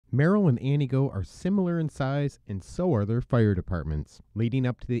Merrill and Antigo are similar in size, and so are their fire departments. Leading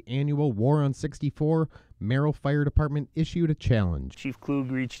up to the annual War on 64, Merrill Fire Department issued a challenge. Chief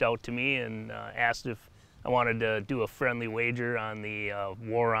Klug reached out to me and asked if I wanted to do a friendly wager on the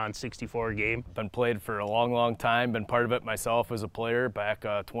War on 64 game. Been played for a long time, been part of it myself as a player back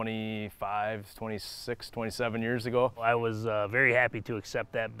 25, 26, 27 years ago. I was very happy to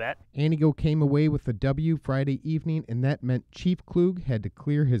accept that bet. Antigo came away with the W Friday evening, and that meant Chief Klug had to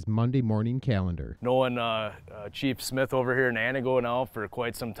clear his Monday morning calendar. Knowing Chief Smith over here in Antigo now for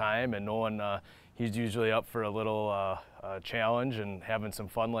quite some time, and knowing he's usually up for a little challenge and having some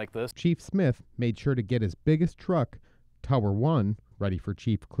fun like this. Chief Smith made sure to get his biggest truck, Tower 1, ready for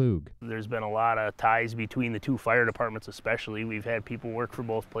Chief Klug. There's been a lot of ties between the two fire departments especially. We've had people work for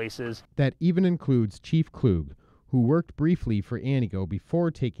both places. That even includes Chief Klug, who worked briefly for Antigo before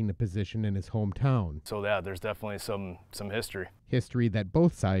taking the position in his hometown. So yeah, there's definitely some history. History that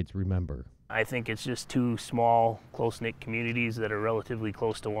both sides remember. I think it's just two small, close-knit communities that are relatively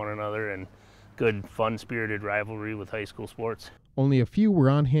close to one another, and good, fun-spirited rivalry with high school sports. Only a few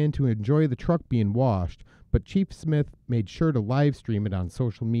were on hand to enjoy the truck being washed, but Chief Smith made sure to live stream it on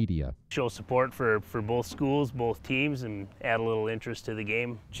social media. Show support for both schools, both teams, and add a little interest to the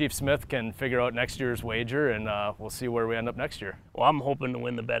game. Chief Smith can figure out next year's wager, and we'll see where we end up next year. Well, I'm hoping to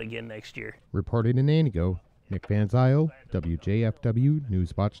win the bet again next year. Reported in Antigo, Nick Van Zyl, WJFW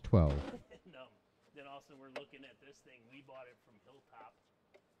Newswatch 12.